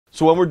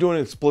So when we're doing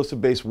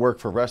explosive-based work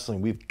for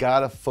wrestling, we've got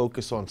to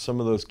focus on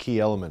some of those key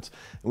elements.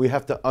 And we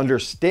have to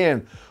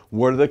understand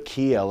what are the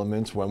key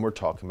elements when we're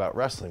talking about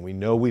wrestling. We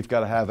know we've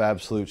got to have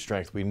absolute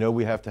strength. We know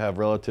we have to have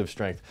relative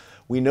strength.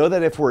 We know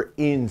that if we're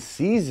in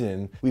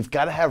season, we've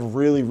got to have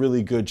really,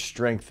 really good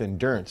strength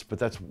endurance. But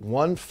that's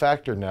one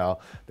factor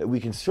now that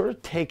we can sort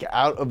of take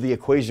out of the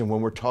equation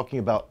when we're talking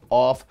about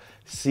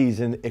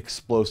off-season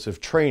explosive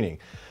training.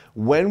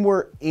 When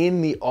we're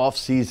in the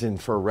off-season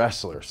for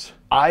wrestlers,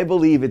 I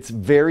believe it's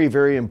very,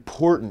 very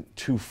important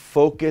to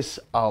focus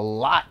a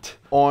lot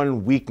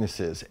on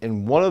weaknesses.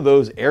 And one of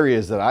those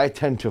areas that I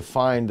tend to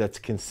find that's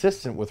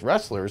consistent with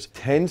wrestlers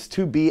tends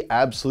to be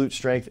absolute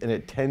strength, and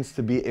it tends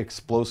to be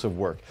explosive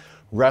work.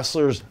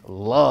 Wrestlers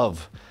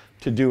love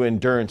to do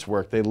endurance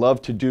work. They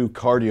love to do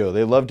cardio.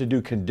 They love to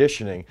do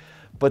conditioning,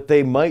 but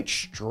they might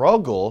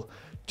struggle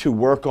to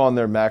work on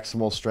their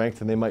maximal strength,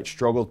 and they might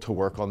struggle to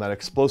work on that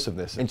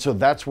explosiveness. And so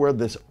that's where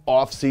this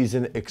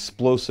off-season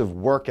explosive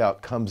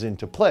workout comes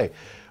into play.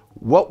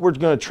 What we're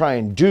gonna try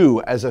and do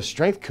as a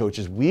strength coach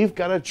is we've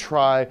gotta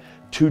try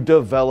to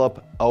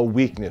develop a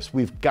weakness.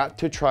 We've got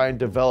to try and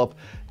develop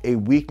a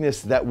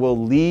weakness that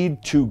will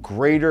lead to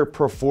greater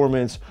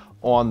performance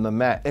on the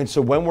mat. And so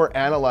when we're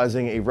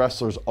analyzing a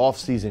wrestler's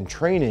off-season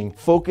training,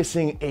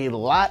 focusing a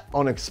lot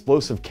on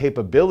explosive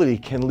capability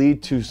can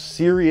lead to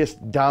serious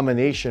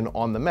domination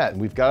on the mat.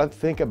 And we've got to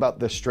think about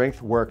the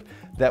strength work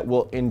that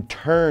will in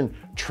turn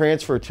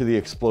transfer to the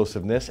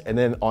explosiveness. And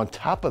then on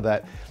top of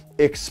that,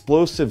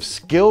 explosive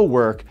skill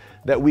work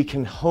that we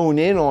can hone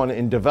in on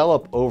and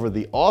develop over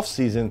the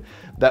off-season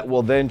that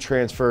will then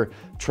transfer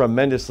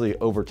tremendously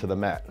over to the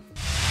mat.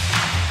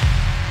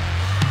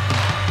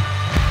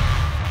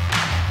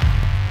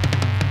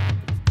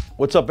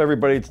 What's up,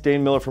 everybody? It's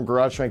Dane Miller from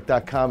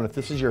GarageStrength.com, and if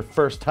this is your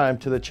first time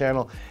to the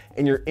channel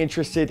and you're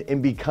interested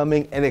in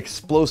becoming an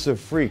explosive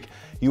freak,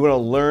 you want to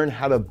learn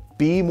how to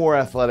be more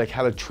athletic,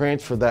 how to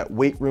transfer that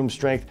weight room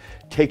strength,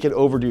 take it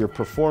over to your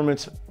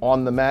performance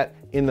on the mat,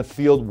 in the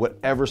field,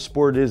 whatever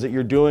sport it is that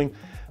you're doing,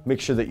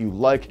 make sure that you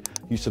like,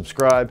 you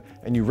subscribe,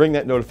 and you ring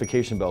that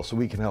notification bell so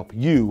we can help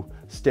you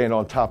stand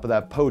on top of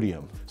that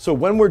podium. So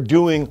when we're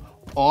doing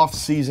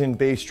off-season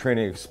based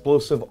training,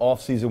 explosive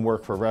off-season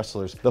work for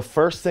wrestlers, the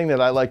first thing that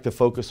I like to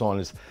focus on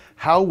is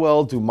how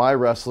well do my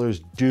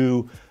wrestlers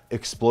do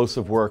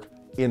explosive work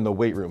in the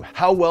weight room?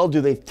 How well do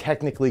they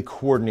technically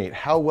coordinate?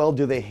 How well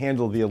do they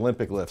handle the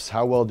Olympic lifts?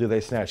 How well do they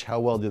snatch? How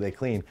well do they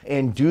clean?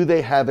 And do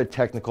they have a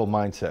technical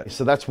mindset?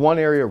 So that's one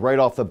area right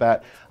off the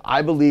bat.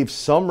 I believe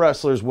some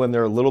wrestlers, when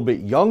they're a little bit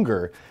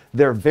younger,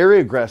 they're very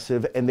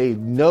aggressive and they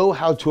know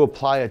how to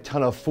apply a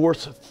ton of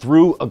force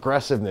through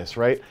aggressiveness,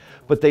 right?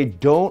 But they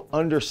don't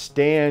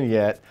understand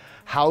yet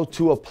how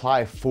to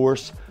apply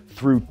force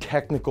through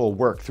technical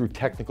work, through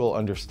technical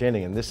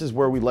understanding. And this is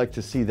where we like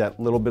to see that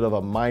little bit of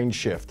a mind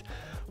shift.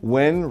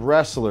 When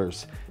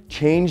wrestlers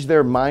change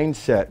their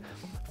mindset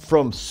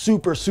from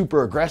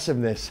super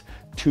aggressiveness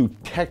to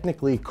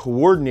technically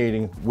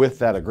coordinating with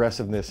that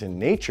aggressiveness in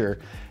nature,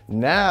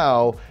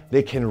 now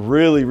they can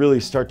really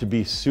start to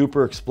be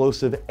super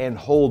explosive and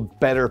hold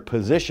better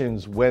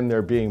positions when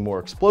they're being more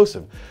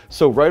explosive.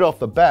 So right off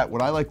the bat,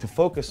 what I like to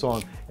focus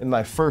on in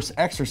my first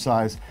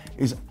exercise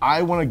is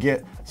I want to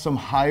get some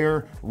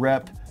higher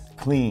rep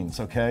cleans,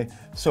 okay?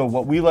 So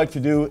what we like to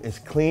do is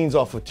cleans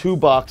off of 2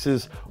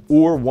 boxes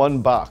or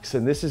 1 box.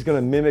 And this is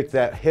gonna mimic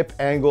that hip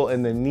angle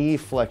and the knee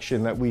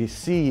flexion that we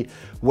see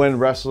when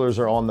wrestlers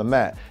are on the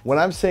mat. When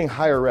I'm saying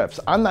higher reps,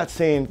 I'm not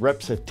saying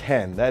reps of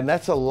 10.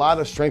 That's a lot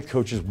of strength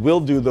coaches will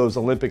do those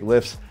Olympic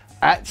lifts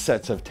at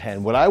sets of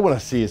 10. What I wanna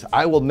see is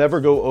I will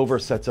never go over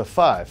sets of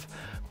 5.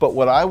 But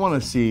what I wanna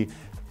see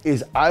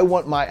is I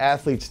want my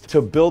athletes to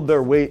build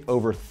their weight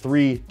over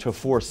 3 to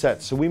 4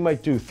 sets. So we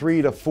might do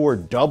 3 to 4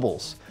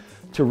 doubles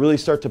to really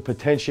start to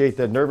potentiate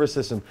the nervous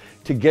system,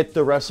 to get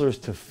the wrestlers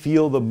to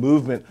feel the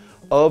movement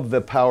of the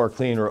power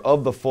clean or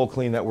of the full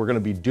clean that we're gonna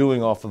be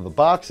doing off of the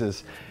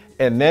boxes.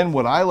 And then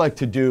what I like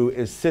to do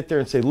is sit there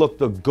and say, look,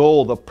 the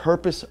goal, the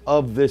purpose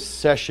of this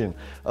session,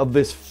 of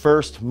this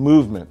first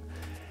movement,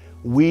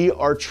 we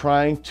are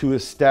trying to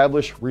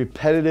establish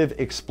repetitive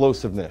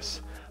explosiveness.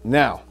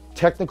 Now,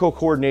 technical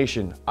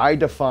coordination, I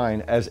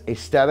define as a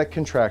static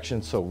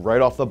contraction. So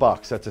right off the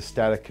box, that's a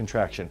static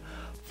contraction,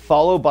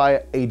 followed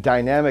by a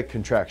dynamic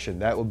contraction.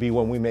 That would be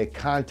when we make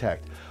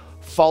contact,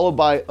 followed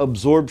by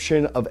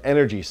absorption of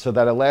energy. So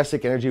that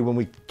elastic energy, when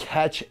we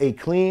catch a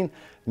clean,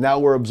 now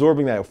we're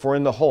absorbing that. If we're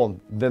in the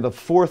hole, then the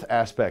fourth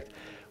aspect,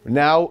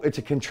 now it's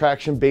a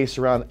contraction based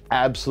around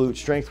absolute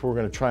strength. We're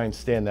gonna try and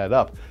stand that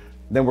up.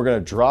 Then we're gonna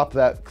drop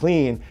that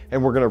clean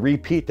and we're gonna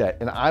repeat that.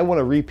 And I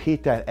wanna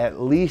repeat that at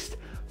least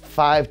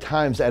 5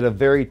 times at a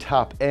very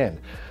top end.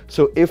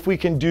 So if we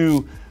can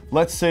do,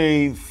 let's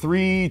say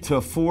 3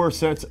 to 4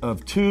 sets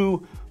of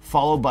 2,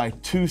 followed by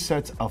 2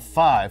 sets of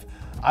 5.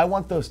 I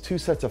want those 2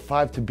 sets of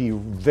 5 to be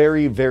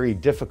very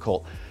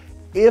difficult.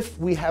 if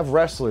we have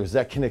wrestlers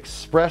that can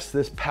express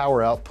this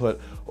power output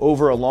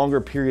over a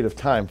longer period of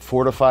time,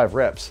 4 to 5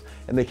 reps,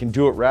 and they can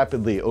do it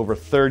rapidly over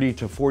 30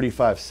 to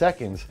 45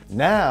 seconds,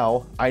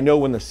 now I know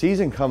when the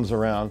season comes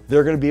around,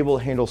 they're gonna be able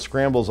to handle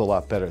scrambles a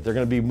lot better. They're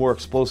gonna be more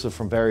explosive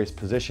from various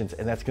positions,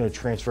 and that's gonna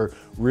transfer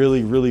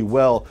really, really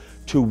well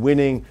to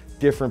winning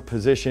different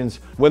positions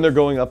when they're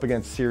going up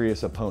against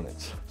serious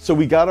opponents. So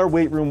we got our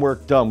weight room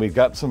work done. We've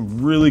got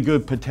some really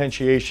good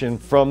potentiation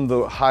from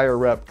the higher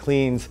rep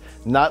cleans.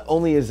 Not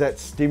only is that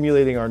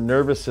stimulating our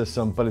nervous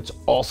system, but it's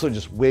also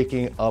just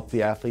waking up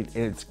the athlete,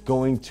 and it's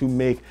going to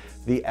make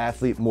the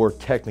athlete more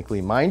technically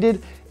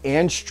minded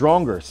and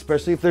stronger,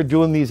 especially if they're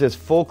doing these as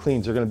full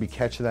cleans. They're gonna be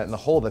catching that in the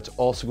hole. That's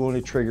also going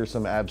to trigger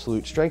some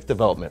absolute strength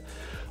development.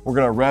 We're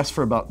gonna rest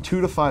for about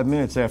 2 to 5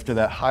 minutes after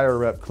that higher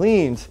rep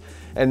cleans.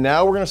 And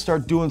now we're gonna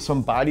start doing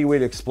some body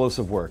weight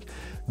explosive work.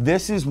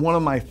 This is one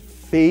of my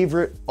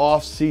favorite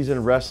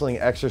off-season wrestling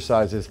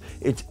exercises.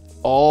 It's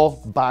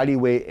all body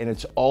weight and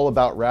it's all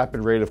about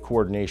rapid rate of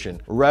coordination.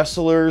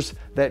 Wrestlers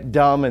that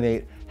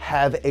dominate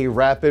have a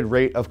rapid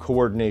rate of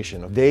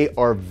coordination. They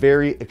are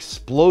very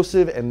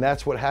explosive, and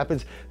that's what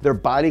happens. Their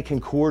body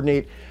can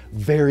coordinate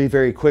very,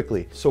 very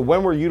quickly. So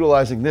when we're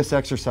utilizing this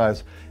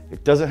exercise,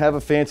 it doesn't have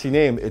a fancy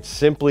name. It's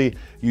simply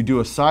you do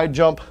a side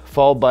jump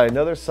followed by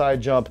another side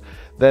jump,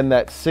 then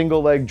that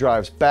single leg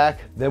drives back.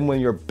 Then when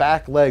your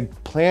back leg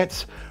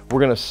plants,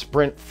 we're gonna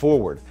sprint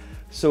forward.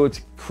 So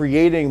it's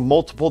creating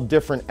multiple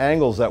different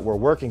angles that we're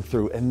working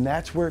through, and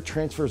that's where it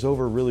transfers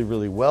over really,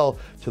 really well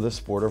to the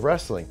sport of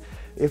wrestling.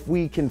 If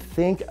we can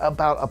think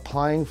about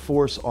applying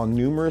force on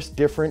numerous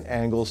different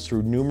angles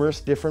through numerous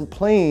different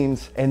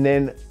planes and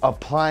then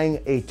applying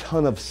a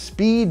ton of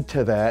speed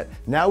to that,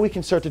 now we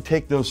can start to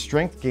take those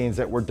strength gains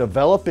that we're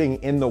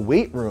developing in the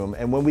weight room.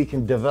 And when we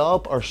can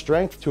develop our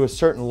strength to a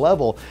certain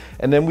level,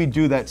 and then we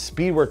do that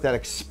speed work, that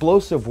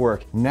explosive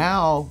work,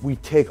 now we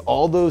take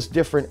all those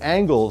different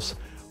angles,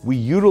 we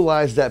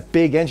utilize that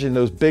big engine,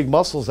 those big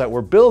muscles that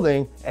we're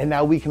building, and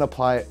now we can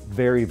apply it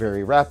very,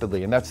 very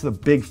rapidly. And that's the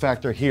big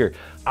factor here.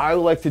 I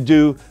like to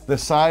do the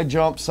side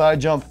jump,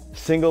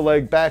 single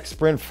leg back,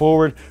 sprint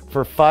forward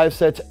for 5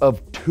 sets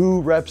of 2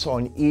 reps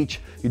on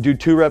each. You do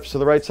 2 reps to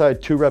the right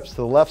side, 2 reps to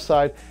the left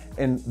side,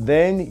 and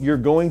then you're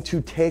going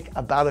to take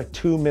about a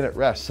 2-minute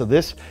rest. So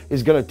this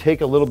is gonna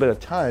take a little bit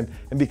of time,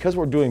 and because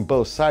we're doing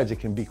both sides, it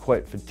can be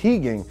quite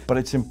fatiguing, but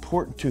it's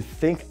important to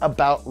think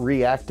about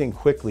reacting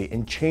quickly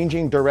and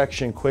changing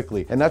direction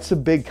quickly. And that's the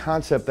big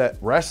concept that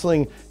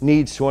wrestling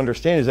needs to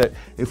understand, is that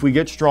if we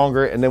get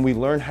stronger and then we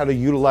learn how to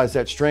utilize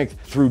that strength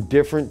through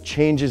different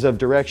changes of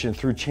direction,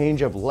 through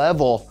change of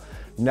level,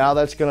 now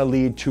that's gonna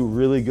lead to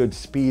really good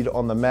speed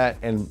on the mat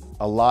and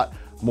a lot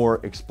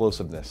more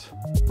explosiveness.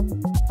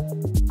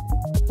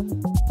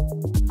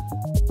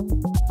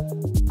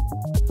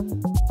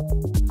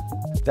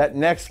 That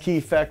next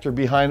key factor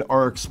behind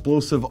our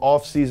explosive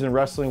off-season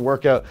wrestling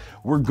workout,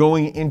 we're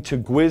going into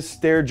Gwiz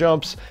stair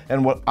jumps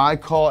and what I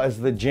call as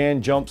the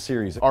Jan Jump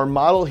series. Our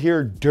model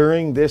here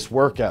during this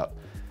workout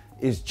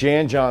is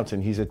Jan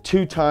Johnson. He's a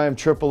 2-time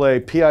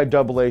AAA,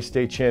 PIAA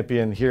state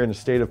champion here in the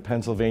state of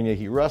Pennsylvania.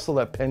 He wrestled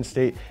at Penn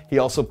State. He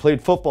also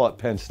played football at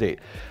Penn State.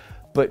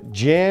 But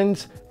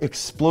Jan's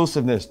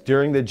explosiveness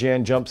during the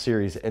Jan Jump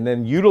series, and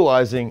then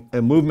utilizing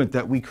a movement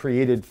that we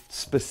created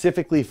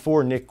specifically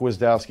for Nick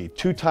Gwizdowski,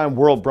 2-time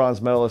world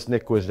bronze medalist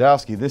Nick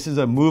Gwizdowski. This is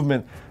a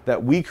movement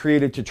that we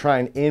created to try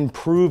and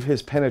improve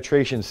his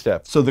penetration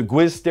step. So the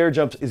Gwiz stair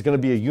jumps is gonna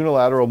be a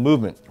unilateral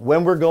movement.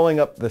 When we're going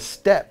up the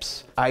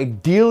steps,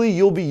 ideally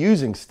you'll be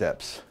using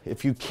steps.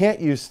 If you can't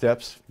use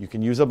steps, you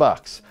can use a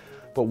box.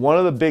 But one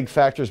of the big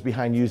factors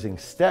behind using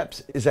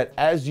steps is that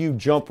as you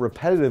jump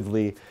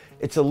repetitively,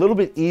 it's a little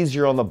bit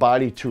easier on the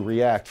body to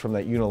react from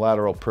that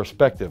unilateral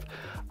perspective.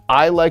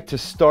 I like to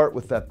start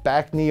with that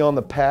back knee on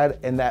the pad,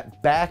 and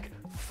that back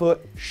foot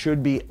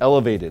should be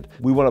elevated.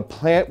 We want to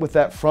plant with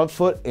that front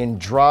foot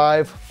and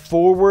drive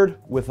forward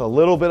with a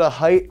little bit of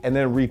height, and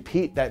then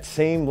repeat that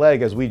same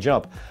leg as we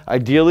jump.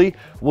 Ideally,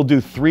 we'll do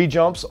 3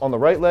 jumps on the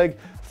right leg,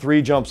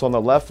 3 jumps on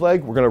the left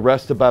leg. We're gonna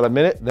rest about a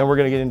minute, then we're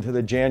gonna get into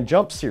the Jan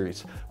Jump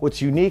series. What's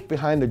unique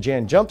behind the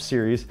Jan Jump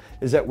series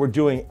is that we're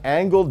doing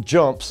angled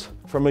jumps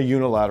from a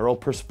unilateral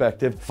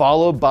perspective,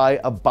 followed by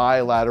a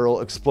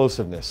bilateral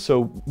explosiveness.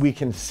 So we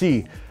can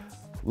see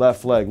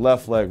left leg,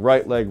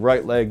 right leg,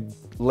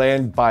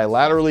 land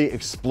bilaterally,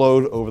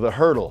 explode over the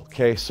hurdle,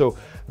 okay? So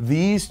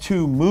these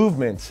 2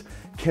 movements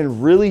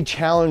can really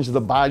challenge the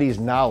body's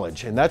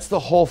knowledge. And that's the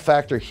whole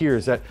factor here,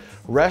 is that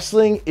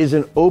wrestling is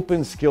an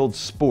open skilled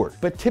sport,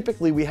 but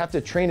typically we have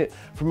to train it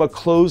from a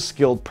closed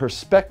skilled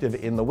perspective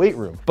in the weight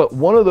room. But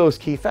one of those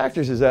key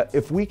factors is that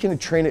if we can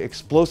train it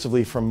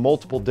explosively from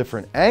multiple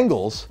different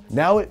angles,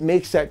 now it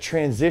makes that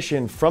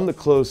transition from the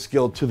closed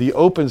skilled to the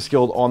open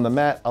skilled on the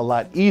mat a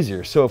lot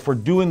easier. So if we're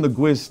doing the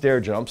Gwiz stair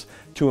jumps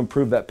to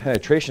improve that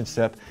penetration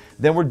step,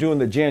 then we're doing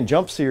the Jan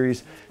Jump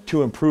series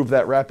to improve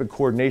that rapid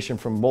coordination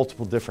from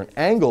multiple different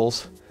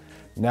angles.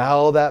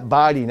 Now that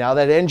body, now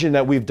that engine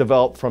that we've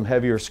developed from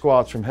heavier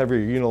squats, from heavier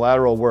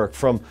unilateral work,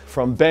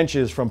 from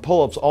benches, from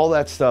pull-ups, all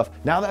that stuff,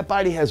 now that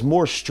body has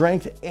more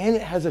strength and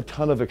it has a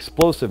ton of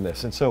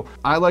explosiveness. And so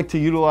I like to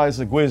utilize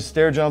the Gwiz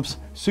stair jumps,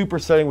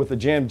 supersetting with the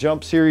jam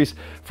jump series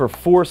for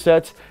 4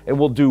 sets, and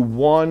we'll do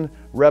 1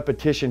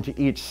 repetition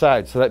to each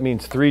side. So that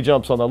means 3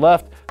 jumps on the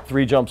left,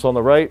 3 jumps on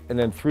the right, and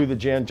then through the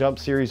jam jump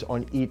series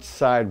on each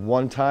side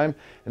 1 time,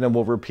 and then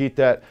we'll repeat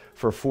that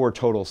for 4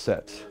 total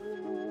sets.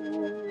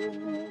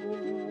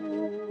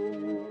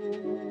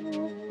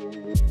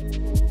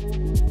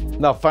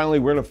 Now, finally,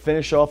 we're gonna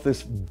finish off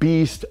this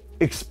beast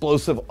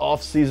explosive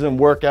off-season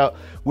workout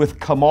with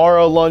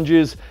Kamara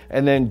lunges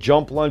and then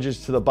jump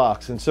lunges to the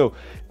box. And so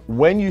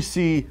when you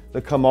see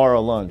the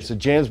Kamara lunge, so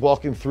Jan's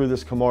walking through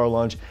this Kamara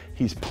lunge,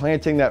 he's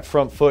planting that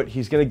front foot,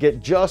 he's gonna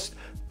get just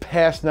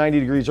past 90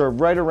 degrees or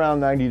right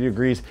around 90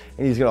 degrees,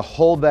 and he's gonna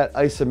hold that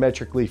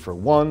isometrically for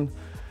 1,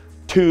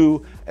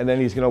 2, and then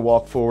he's gonna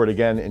walk forward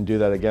again and do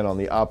that again on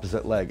the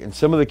opposite leg. And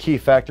some of the key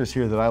factors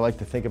here that I like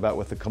to think about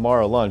with the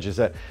Kamara lunge is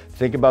that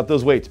think about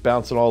those weights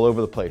bouncing all over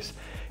the place.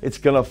 It's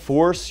gonna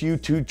force you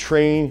to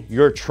train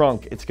your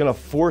trunk. It's gonna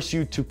force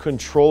you to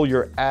control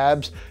your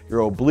abs,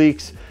 your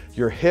obliques,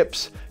 your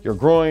hips, your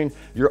groin,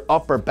 your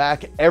upper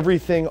back,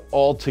 everything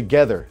all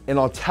together. And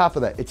on top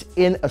of that, it's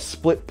in a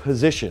split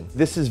position.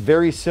 This is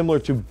very similar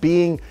to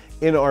being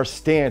in our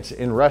stance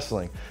in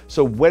wrestling.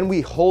 So when we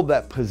hold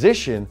that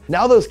position,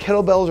 now those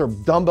kettlebells or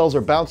dumbbells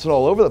are bouncing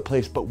all over the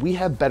place, but we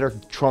have better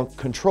trunk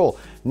control.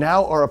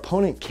 Now our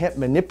opponent can't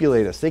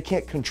manipulate us. They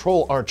can't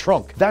control our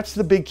trunk. That's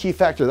the big key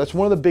factor. That's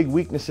one of the big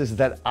weaknesses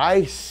that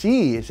I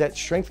see is that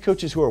strength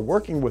coaches who are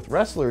working with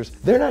wrestlers,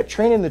 they're not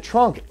training the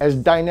trunk as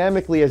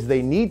dynamically as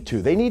they need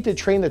to. They need to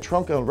train the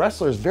trunk on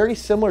wrestlers very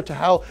similar to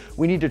how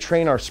we need to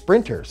train our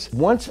sprinters.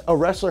 Once a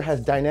wrestler has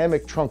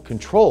dynamic trunk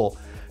control,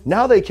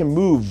 now they can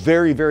move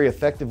very, very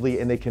effectively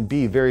and they can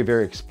be very,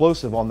 very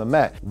explosive on the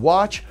mat.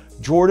 Watch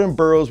Jordan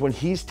Burroughs when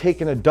he's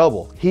taking a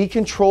double. He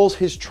controls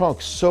his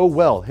trunk so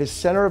well. His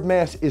center of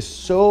mass is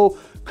so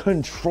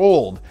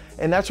controlled,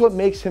 and that's what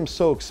makes him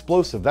so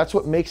explosive. That's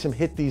what makes him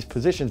hit these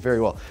positions very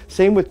well.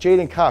 Same with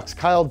Jaden Cox,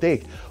 Kyle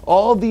Dake.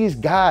 All these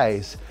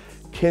guys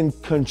can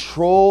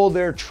control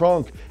their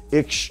trunk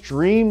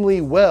extremely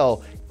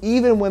well,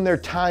 even when they're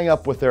tying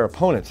up with their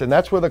opponents. And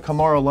that's where the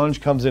Kamara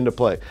lunge comes into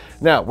play.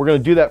 Now, we're gonna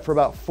do that for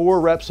about 4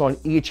 reps on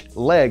each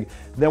leg.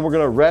 Then we're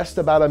gonna rest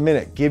about a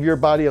minute. Give your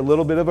body a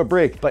little bit of a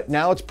break, but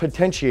now it's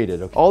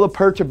potentiated. All the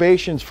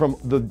perturbations from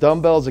the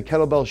dumbbells, the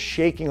kettlebells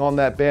shaking on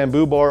that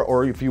bamboo bar,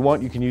 or if you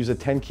want, you can use a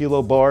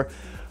 10-kilo bar.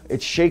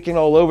 It's shaking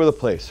all over the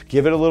place.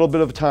 Give it a little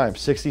bit of time,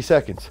 60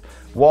 seconds.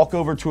 Walk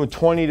over to a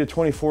 20 to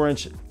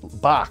 24-inch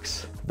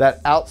box. That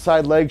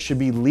outside leg should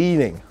be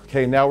leading.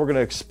 Okay, now we're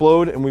gonna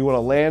explode and we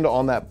wanna land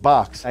on that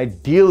box.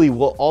 Ideally,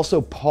 we'll also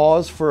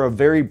pause for a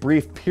very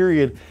brief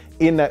period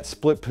in that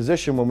split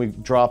position when we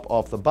drop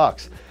off the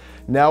box.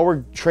 Now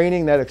we're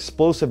training that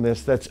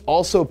explosiveness that's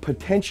also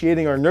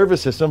potentiating our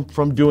nervous system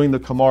from doing the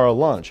Kamara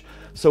lunge.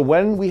 So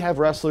when we have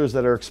wrestlers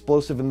that are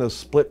explosive in those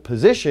split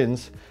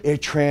positions,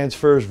 it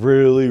transfers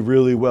really,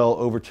 really well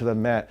over to the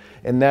mat.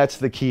 And that's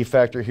the key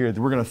factor here.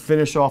 We're gonna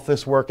finish off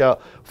this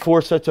workout,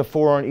 4 sets of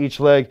 4 on each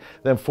leg,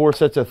 then 4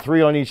 sets of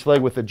 3 on each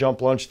leg with the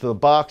jump lunge to the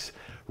box.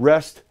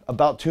 Rest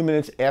about 2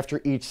 minutes after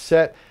each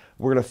set.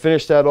 We're gonna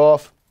finish that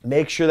off.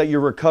 Make sure that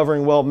you're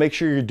recovering well. Make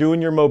sure you're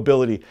doing your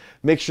mobility.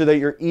 Make sure that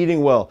you're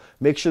eating well.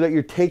 Make sure that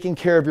you're taking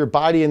care of your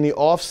body in the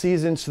off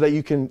season so that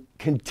you can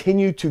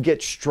continue to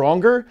get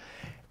stronger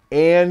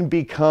and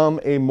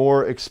become a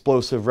more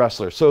explosive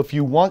wrestler. So if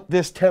you want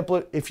this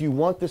template, if you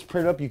want this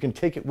printed up, you can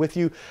take it with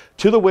you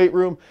to the weight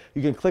room.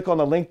 You can click on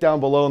the link down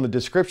below in the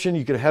description.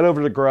 You can head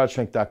over to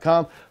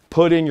garagestrength.com,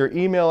 put in your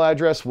email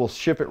address. We'll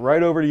ship it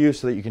right over to you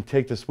so that you can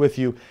take this with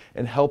you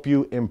and help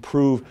you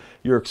improve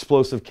your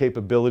explosive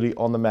capability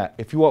on the mat.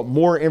 If you want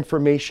more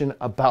information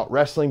about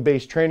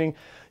wrestling-based training,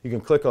 you can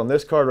click on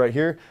this card right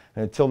here.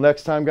 And until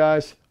next time,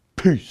 guys,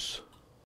 peace.